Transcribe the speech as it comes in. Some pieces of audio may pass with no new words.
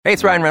Hey,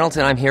 it's Ryan Reynolds,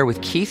 and I'm here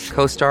with Keith,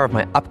 co-star of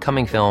my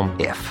upcoming film,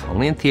 If,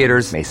 only in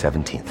theaters May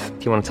 17th.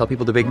 Do you want to tell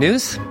people the big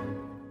news?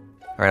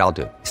 All right, I'll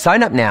do it.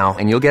 Sign up now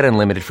and you'll get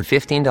unlimited for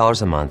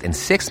 $15 a month and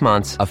 6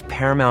 months of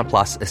Paramount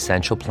Plus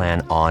Essential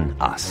Plan on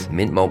us.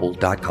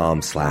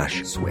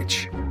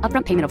 MintMobile.com/switch.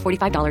 Upfront payment of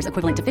 $45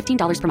 equivalent to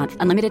 $15 per month.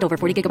 Unlimited over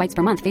 40 gigabytes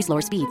per month. Face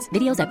lower speeds.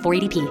 Videos at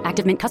 480p.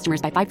 Active Mint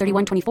customers by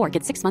 531.24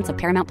 get 6 months of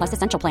Paramount Plus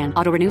Essential Plan.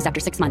 Auto renews after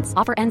 6 months.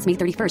 Offer ends May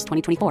 31st,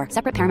 2024.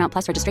 Separate Paramount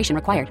Plus registration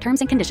required. Terms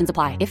and conditions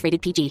apply if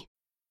rated PG.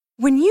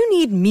 When you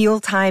need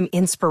mealtime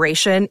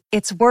inspiration,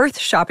 it's worth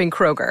shopping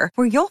Kroger,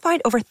 where you'll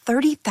find over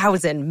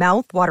 30,000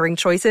 mouth-watering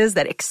choices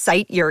that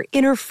excite your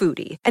inner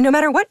foodie. And no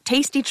matter what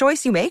tasty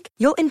choice you make,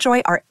 you'll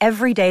enjoy our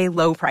everyday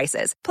low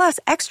prices, plus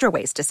extra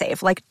ways to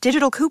save, like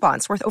digital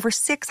coupons worth over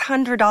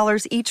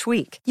 $600 each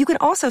week. You can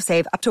also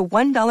save up to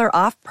 $1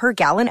 off per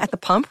gallon at the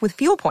pump with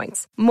fuel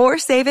points. More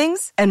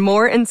savings and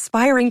more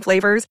inspiring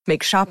flavors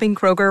make shopping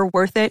Kroger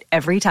worth it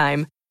every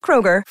time.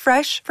 Kroger,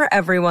 fresh for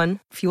everyone.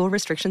 Fuel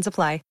restrictions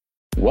apply.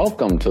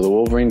 Welcome to the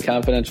Wolverine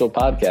Confidential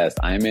Podcast.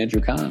 I'm Andrew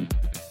Kahn.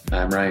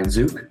 I'm Ryan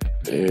Zook.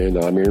 And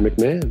I'm Aaron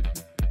McMahon.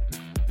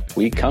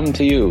 We come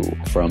to you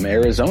from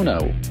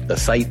Arizona, the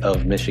site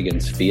of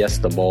Michigan's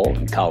Fiesta Bowl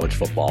and college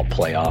football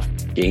playoff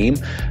game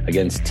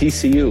against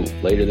TCU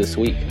later this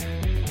week.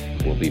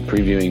 We'll be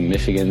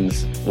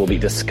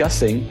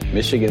discussing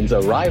Michigan's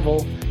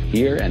arrival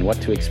here and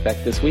what to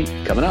expect this week.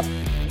 Coming up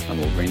on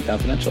Wolverine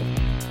Confidential.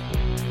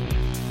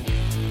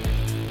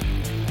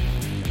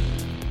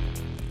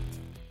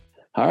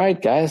 All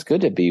right, guys, good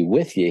to be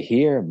with you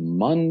here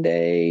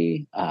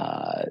Monday,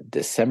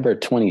 December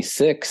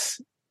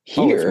 26th.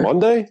 Here, it's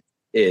Monday?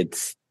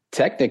 It's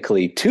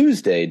technically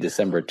Tuesday,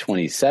 December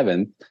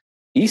 27th,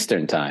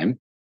 Eastern time.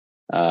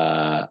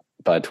 But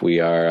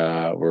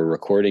we're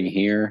recording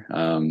here,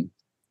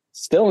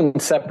 still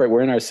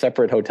we're in our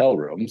separate hotel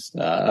rooms,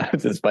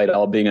 despite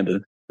all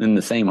being in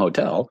the same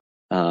hotel.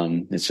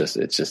 It's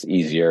just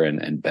easier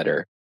and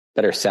better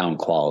sound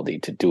quality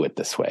to do it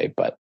this way.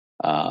 But,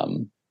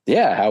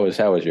 yeah, how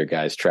was your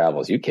guys'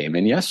 travels? You came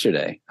in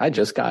yesterday. I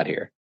just got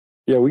here.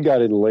 Yeah, we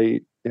got in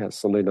late. Yeah,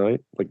 Sunday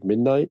night, like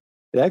midnight.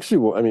 It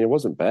actually, I mean, it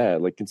wasn't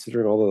bad. Like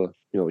considering all the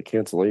the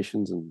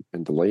cancellations and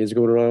delays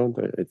going around,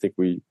 I think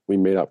we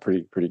made out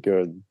pretty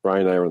good.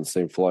 Brian and I were on the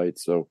same flight,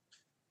 so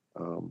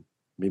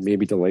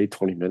maybe delayed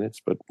 20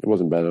 minutes, but it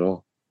wasn't bad at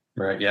all.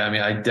 Right. Yeah. I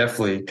mean, I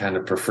definitely kind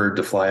of preferred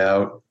to fly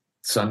out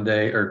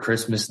Sunday or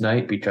Christmas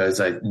night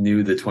because I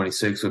knew the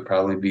 26th would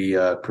probably be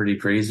pretty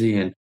crazy.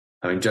 And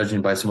I mean,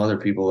 judging by some other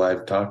people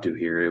I've talked to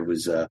here, it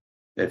was,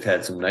 they've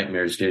had some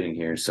nightmares getting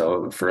here.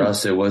 So for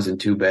us, it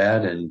wasn't too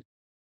bad. And,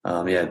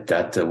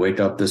 got to wake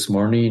up this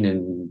morning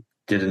and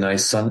did a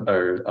nice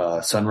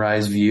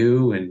sunrise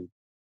view and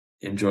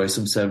enjoy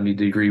some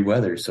 70-degree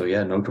weather. So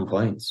yeah, no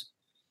complaints.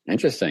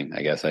 Interesting.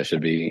 I guess I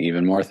should be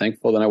even more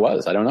thankful than I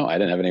was. I don't know. I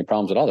didn't have any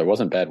problems at all. There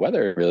wasn't bad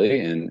weather really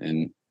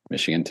in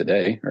Michigan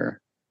today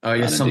Oh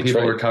yeah, some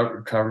people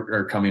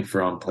are coming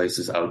from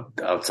places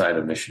outside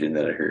of Michigan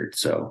that I heard.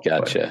 So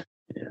gotcha.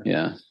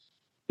 Yeah,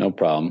 no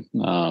problem.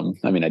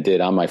 I mean, I did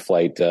on my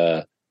flight.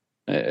 I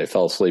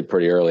fell asleep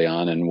pretty early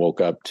on and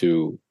woke up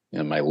to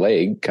my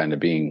leg kind of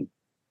being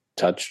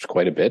touched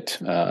quite a bit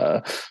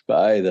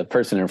by the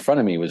person in front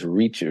of me was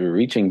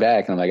reaching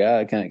back, and I'm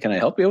like, can I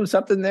help you with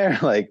something there?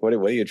 Like, what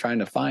are you trying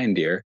to find,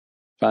 dear?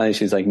 Finally,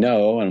 she's like,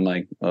 no, and I'm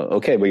like,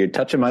 okay, but you're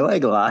touching my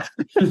leg a lot.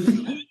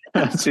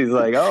 She's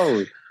like,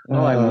 oh.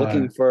 Oh, I'm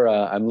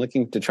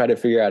looking to try to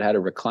figure out how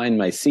to recline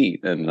my seat.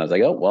 And I was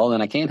like, oh, well,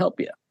 then I can't help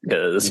you.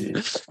 Because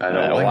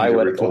why?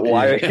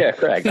 Yeah,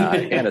 correct.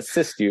 I can't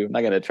assist you. I'm not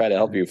going to try to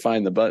help you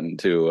find the button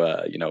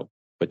to,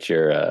 put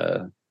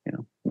your,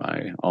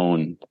 my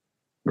own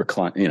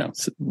recline,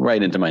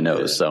 right into my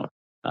nose. So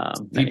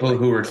people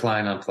who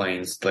recline on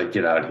planes, like,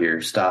 get out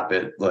here, stop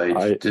it. Like,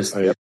 I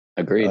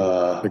agreed.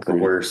 The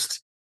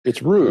worst.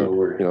 It's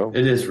rude.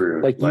 It is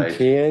rude. Like you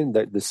can,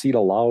 that the seat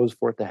allows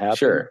for it to happen.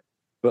 Sure.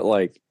 But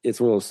like,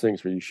 it's one of those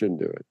things where you shouldn't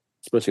do it,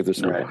 especially if there's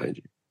someone behind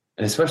you.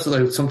 And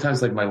especially like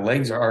sometimes like my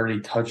legs are already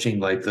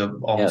touching, like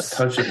almost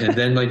touching, and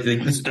then like they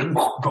just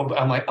go.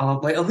 I'm like,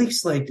 at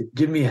least like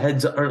give me a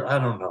heads up, or I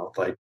don't know,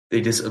 like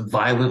they just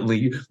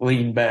violently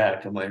lean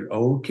back. I'm like,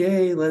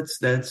 okay,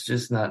 that's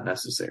just not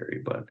necessary.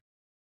 But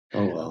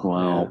oh well.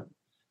 Wow. Yeah.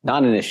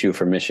 Not an issue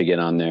for Michigan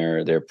on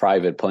their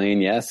private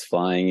plane. Yes,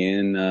 flying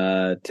in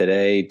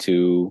today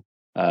to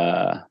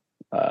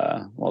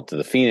to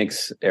the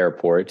Phoenix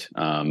airport.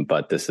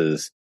 But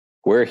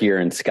we're here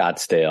in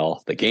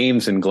Scottsdale. The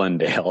game's in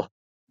Glendale.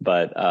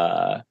 But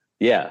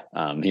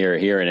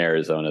here in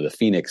Arizona, the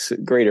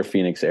greater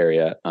Phoenix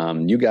area.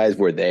 You guys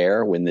were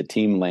there when the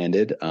team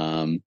landed.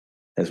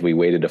 As we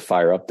waited to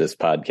fire up this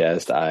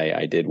podcast,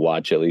 I did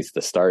watch at least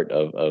the start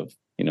of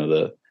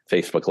the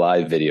Facebook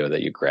Live video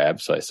that you grabbed.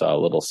 So I saw a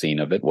little scene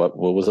of it. What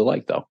was it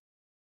like, though?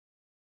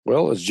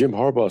 Well, as Jim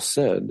Harbaugh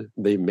said,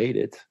 they made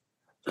it.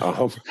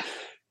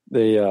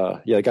 They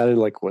got in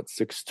like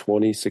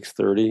 6:20,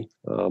 6:30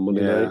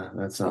 Monday night. Yeah,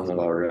 that sounds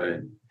about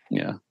right.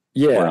 Yeah.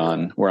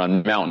 We're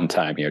on Mountain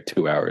Time here,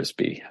 2 hours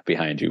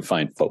behind you.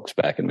 Fine folks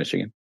back in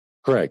Michigan.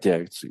 Correct. Yeah,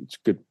 it's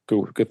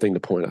good thing to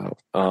point out.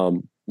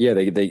 Yeah,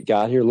 they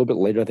got here a little bit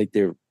later. I think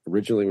they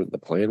originally what the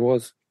plan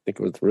was. I think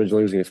it was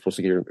originally supposed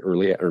to get here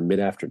early or mid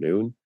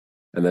afternoon,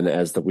 and then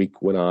as the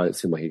week went on, it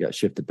seemed like he got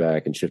shifted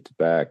back and shifted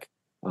back.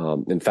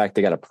 In fact,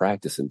 they got a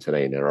practice in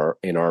today in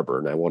Ann Arbor,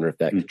 and I wonder if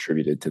that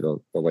contributed to the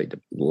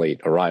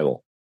late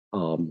arrival.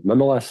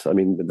 Nonetheless, I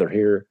mean they're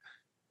here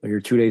 2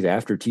 days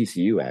after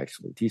TCU.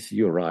 Actually,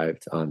 TCU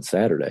arrived on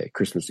Saturday,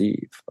 Christmas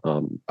Eve.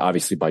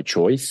 Obviously by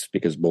choice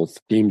because both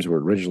teams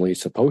were originally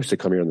supposed to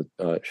come here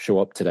and show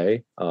up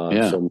today.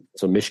 So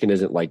Michigan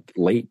isn't like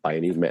late by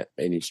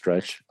any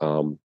stretch.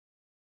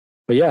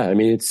 But yeah, I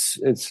mean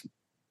it's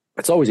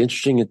always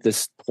interesting at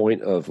this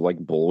point of like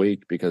bowl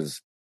week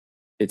because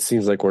it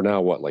seems like we're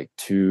now like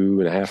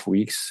 2.5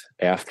 weeks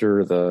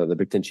after the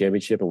Big Ten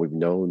championship, and we've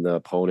known the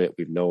opponent.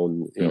 We've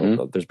known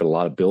there's been a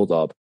lot of build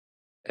up.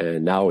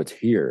 And now it's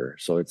here.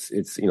 So it's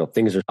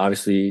things are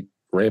obviously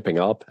ramping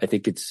up. I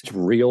think it's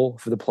real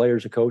for the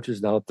players and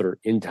coaches now that they're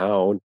in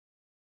town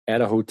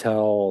at a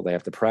hotel. They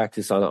have to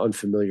practice on an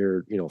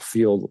unfamiliar,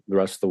 field the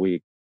rest of the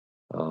week.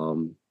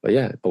 But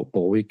yeah,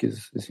 bowl week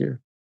is here.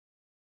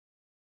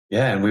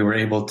 Yeah, and we were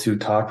able to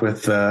talk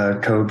with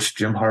Coach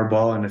Jim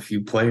Harbaugh and a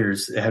few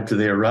players after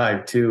they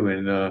arrived too.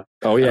 And I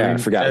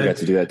forgot we got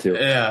to do that too.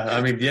 Yeah, I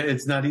mean,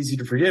 it's not easy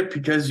to forget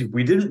because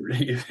we didn't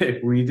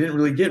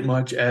really get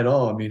much at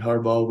all. I mean,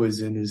 Harbaugh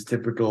was in his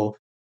typical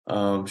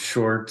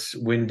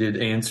short-winded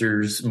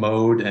answers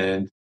mode,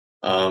 and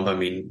I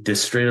mean,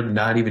 just straight up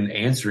not even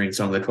answering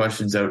some of the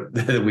questions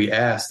that we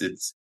asked.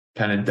 It's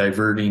kind of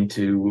diverting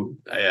to.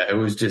 It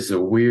was just a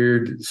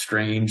weird,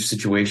 strange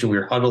situation. We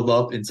were huddled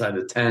up inside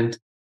a tent.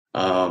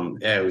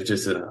 It was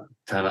just a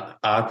kind of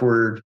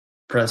awkward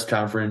press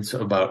conference,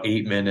 about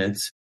 8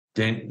 minutes.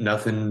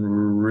 Nothing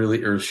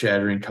really earth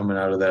shattering coming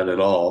out of that at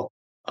all.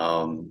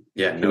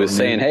 He was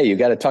saying, "Hey, you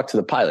got to talk to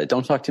the pilot.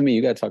 Don't talk to me.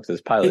 You got to talk to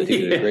this pilot. He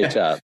did a great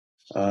job."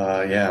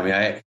 I mean,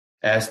 I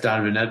asked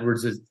Donovan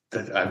Edwards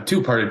a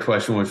two-parted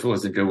question, which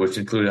wasn't good, which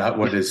included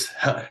what his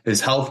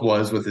health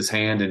was with his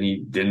hand, and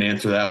he didn't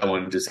answer that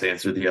one, just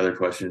answered the other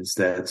question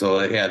instead.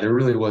 So yeah, there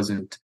really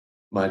wasn't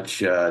much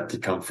to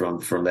come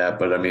from that,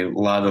 but I mean, a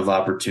lot of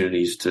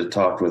opportunities to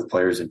talk with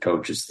players and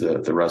coaches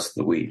the rest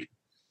of the week.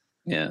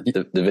 Yeah,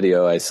 the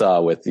video I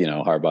saw with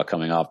Harbaugh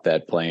coming off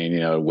that plane,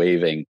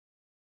 waving.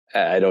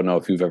 I don't know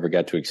if you've ever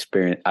got to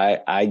experience.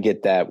 I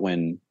get that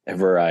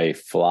whenever I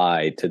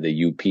fly to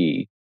the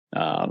UP.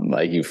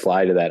 Like you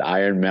fly to that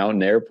Iron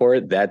Mountain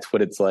Airport, that's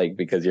what it's like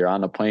because you're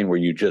on a plane where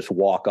you just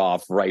walk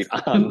off right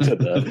onto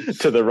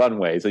the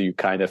runway, so you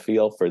kind of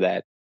feel for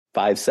that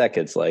 5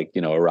 seconds, like,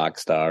 a rock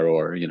star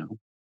or,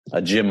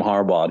 a Jim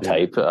Harbaugh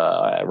type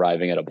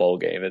arriving at a bowl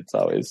game. It's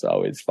always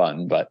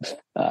fun. But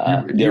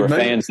there were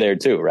fans there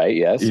too, right?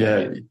 Yes. Yeah.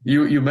 I mean,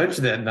 you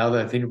mentioned that. Now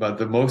that I think about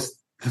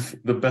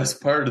the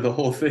best part of the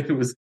whole thing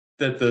was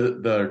that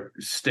the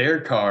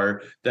stair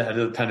car that had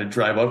to kind of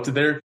drive up to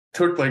there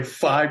took like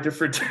 5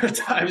 different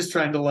times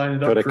trying to line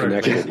it up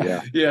correctly.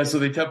 Yeah. So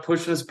they kept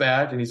pushing us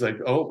back, and he's like,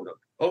 oh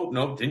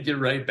no, didn't get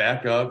right,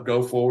 back up,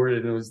 go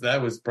forward. And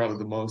that was probably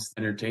the most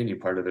entertaining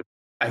part of it.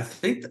 I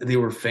think they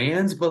were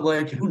fans, but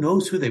like, who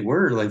knows who they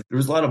were? Like, there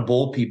was a lot of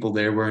bowl people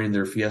there wearing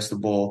their Fiesta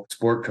Bowl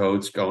sport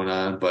coats going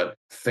on, but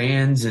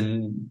fans,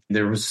 and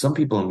there was some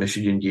people in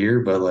Michigan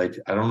gear, but like,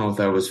 I don't know if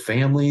that was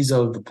families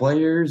of the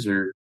players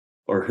or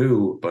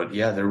who, but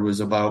yeah, there was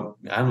about,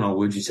 I don't know,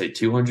 would you say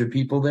 200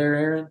 people there,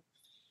 Aaron?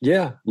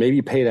 Yeah,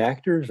 maybe paid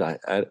actors. I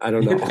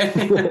don't know.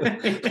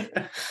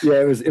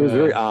 Yeah, it was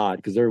very odd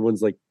because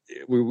everyone's like,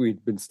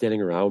 we'd been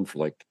standing around for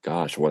like,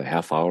 gosh, a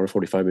half hour,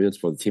 45 minutes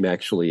before the team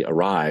actually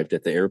arrived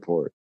at the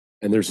airport.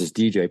 And there's this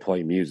DJ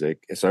playing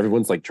music. So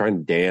everyone's like trying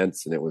to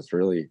dance, and it was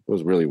really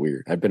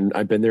weird. I've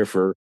been there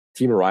for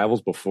team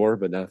arrivals before,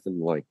 but nothing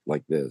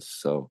like this.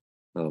 So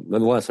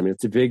nonetheless, I mean,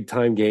 it's a big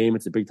time game.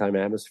 It's a big time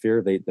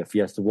atmosphere. The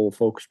Fiesta Bowl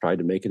folks tried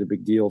to make it a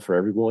big deal for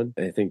everyone.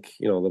 And I think,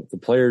 the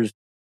players,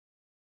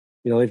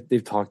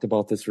 they've talked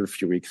about this for a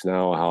few weeks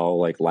now, how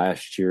like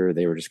last year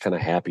they were just kind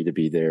of happy to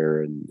be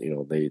there. And,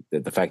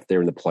 the fact that they're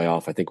in the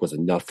playoff, I think was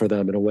enough for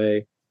them in a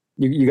way.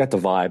 You got the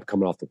vibe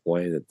coming off the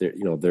plane that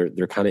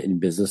they're kind of in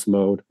business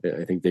mode.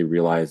 I think they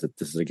realize that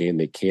this is a game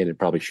they can and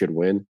probably should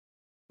win.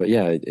 But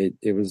yeah,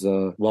 it was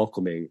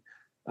welcoming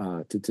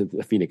to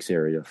the Phoenix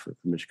area for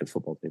the Michigan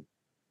football team.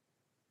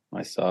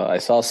 I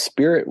saw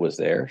Spirit was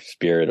there.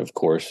 Spirit, of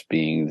course,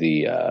 being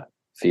the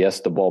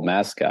Fiesta Bowl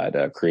mascot,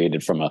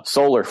 created from a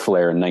solar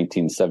flare in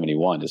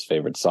 1971. His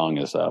favorite song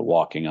is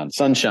 "Walking on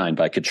Sunshine"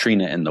 by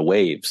Katrina and the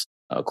Waves,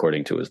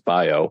 according to his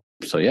bio.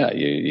 So yeah,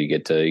 you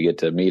get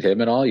to meet him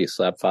and all. You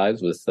slap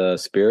fives with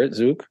Spirit,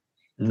 Zook.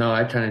 No,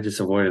 I kind of just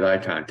avoided eye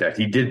contact.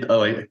 He did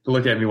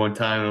look at me one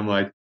time, and I'm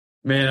like,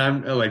 man,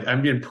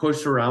 I'm getting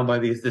pushed around by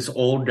this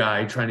old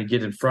guy trying to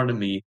get in front of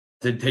me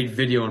to take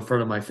video in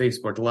front of my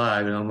Facebook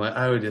Live, and I'm like,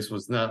 I just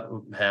was not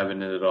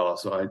having it at all.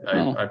 So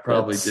I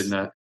probably did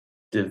not.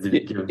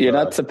 You're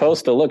not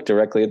supposed to look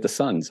directly at the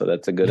sun, so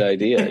that's a good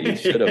idea. You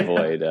should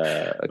avoid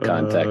a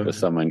contact with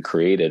someone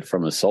created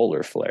from a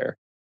solar flare.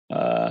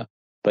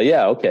 But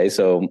yeah, okay.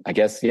 So I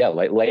guess,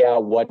 lay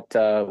out what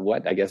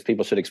I guess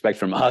people should expect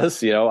from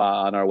us,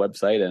 on our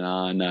website and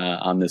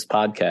on this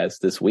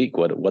podcast this week.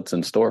 What's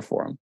in store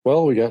for them?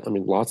 Well, we got,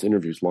 lots of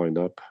interviews lined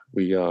up.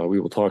 We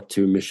will talk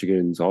to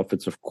Michigan's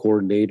offensive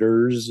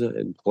coordinators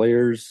and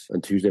players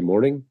on Tuesday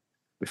morning.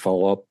 We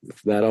follow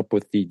that up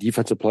with the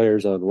defensive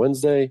players on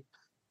Wednesday.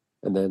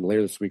 And then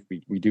later this week,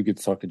 we do get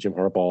to talk to Jim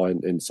Harbaugh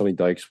and Sonny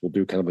Dykes. We'll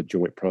do kind of a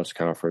joint press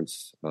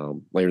conference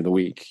later in the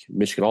week.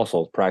 Michigan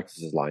also has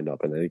practices lined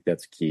up, and I think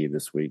that's key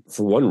this week.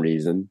 For one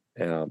reason,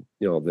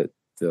 that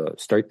the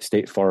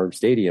State Farm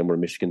Stadium where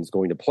Michigan's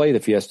going to play the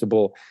Fiesta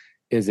Bowl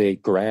is a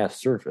grass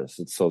surface.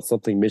 It's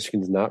something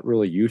Michigan's not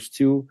really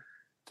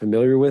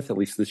familiar with, at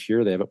least this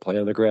year. They haven't played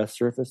on a grass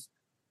surface.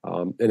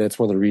 And that's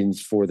one of the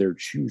reasons for their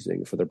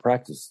choosing for their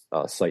practice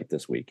site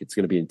this week. It's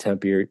going to be in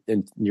Tempe,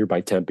 nearby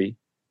Tempe.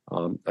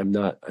 I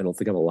don't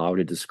think I'm allowed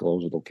to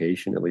disclose a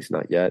location, at least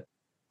not yet.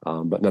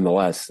 But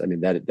nonetheless,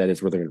 that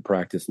is where they're going to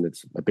practice, and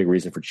it's a big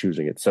reason for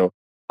choosing it. So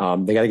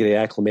they got to get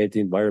acclimated to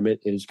the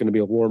environment. It is going to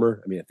be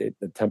warmer.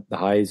 The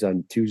highs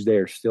on Tuesday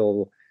are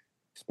still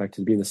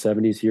expected to be in the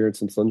 70s here and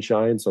some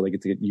sunshine, so they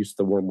get to get used to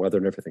the warm weather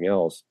and everything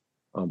else.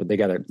 But they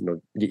got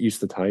to get used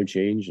to the time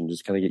change and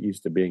just kind of get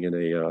used to being in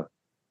a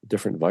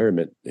different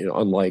environment.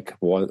 Unlike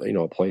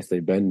a place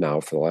they've been now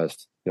for the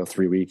last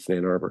 3 weeks in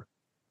Ann Arbor.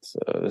 So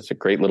that's a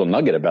great little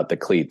nugget about the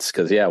cleats,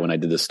 because when I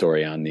did the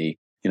story on the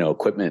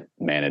equipment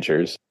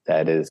managers,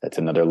 that's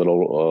another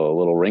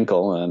little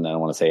wrinkle, and I don't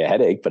want to say a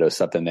headache, but it was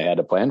something they had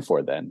to plan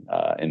for then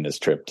in this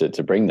trip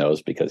to bring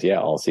those, because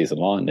all season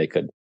long they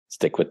could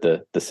stick with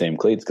the same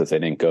cleats because they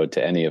didn't go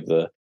to any of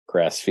the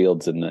grass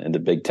fields in the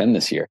Big Ten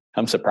this year.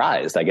 I'm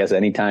surprised. I guess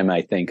anytime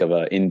I think of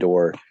an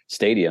indoor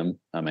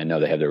stadium, I know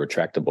they have the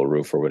retractable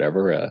roof or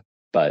whatever,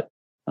 but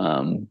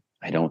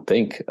I don't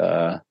think.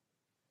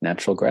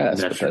 Natural grass.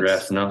 Natural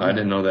grass. No, I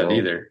didn't know that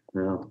either.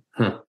 No.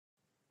 Huh.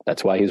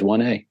 That's why he's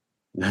 1A.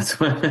 That's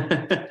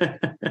why.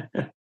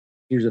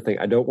 Here's the thing.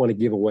 I don't want to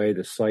give away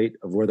the site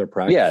of where they're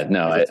practicing. Yeah,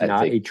 no. It's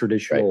not a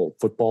traditional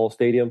football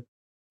stadium.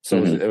 So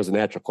it was a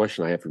natural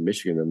question I have for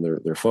Michigan and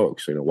their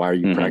folks. Why are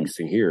you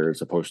practicing here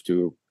as opposed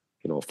to,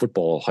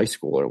 football high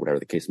school or whatever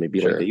the case may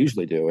be, like they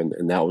usually do?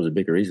 And that was a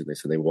big reason. They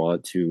said they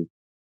want to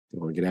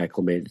get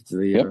acclimated to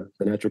the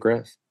natural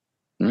grass.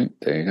 Right.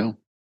 There you go.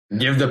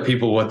 Give the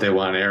people what they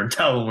want, Aaron.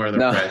 Tell them where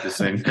they're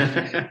practicing.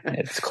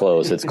 It's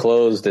closed. It's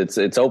closed.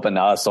 It's open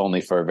to us only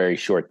for a very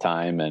short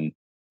time, and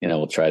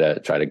we'll try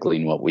to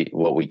glean what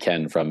we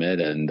can from it,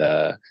 and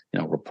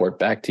report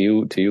back to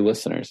you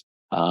listeners.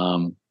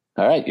 All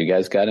right, you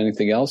guys got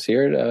anything else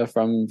here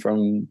from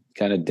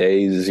kind of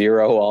day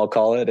zero, I'll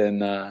call it,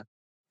 in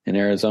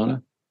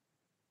Arizona?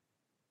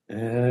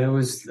 It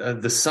was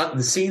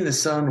seeing the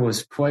sun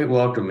was quite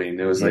welcoming.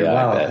 It was like,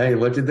 wow, hey,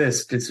 look at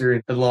this.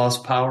 Considering I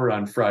lost power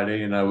on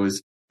Friday and I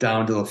was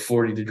down to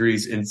 40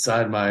 degrees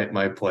inside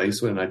my place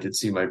when I could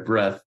see my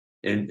breath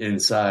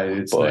inside.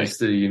 It's nice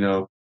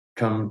to,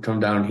 come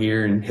down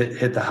here and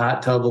hit the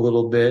hot tub a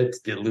little bit,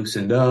 get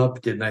loosened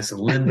up, get nice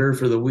and limber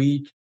for the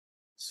week.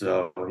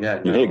 So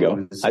there you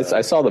go.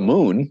 I saw the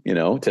moon,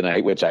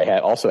 tonight, which I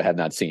also had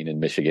not seen in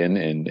Michigan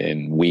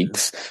in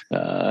weeks.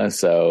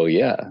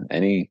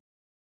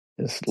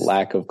 This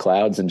lack of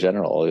clouds in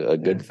general, a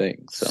good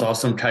thing. So. Saw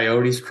some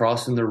coyotes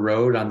crossing the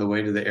road on the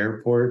way to the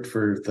airport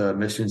for the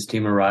Michigan's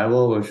team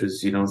arrival, which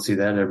is, you don't see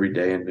that every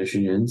day in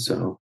Michigan.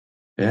 So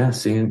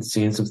seeing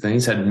some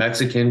things. Had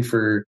Mexican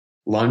for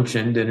lunch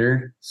and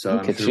dinner. So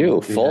look at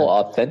you, full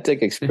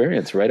authentic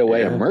experience right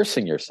away,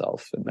 immersing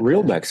yourself in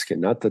real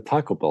Mexican, not the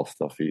Taco Bell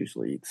stuff he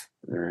usually eats.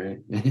 All right.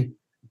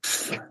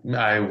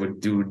 I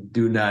would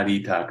do not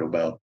eat Taco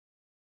Bell.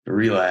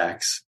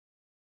 Relax.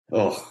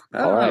 Oh,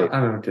 all right.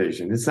 On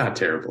occasion. It's not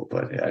terrible,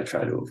 but I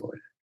try to avoid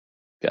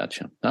it.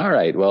 Gotcha. All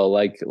right. Well,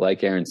 like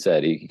Aaron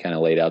said, he kind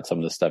of laid out some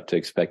of the stuff to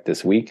expect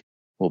this week.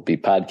 We'll be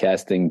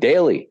podcasting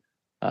daily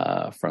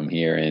from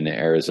here in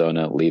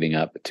Arizona leading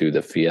up to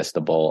the Fiesta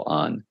Bowl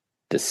on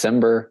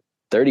December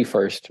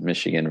 31st,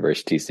 Michigan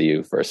versus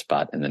TCU for a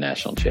spot in the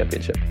national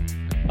championship.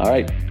 All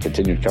right.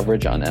 Continued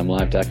coverage on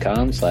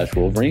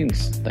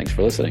mlive.com/Wolverines. Thanks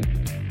for listening.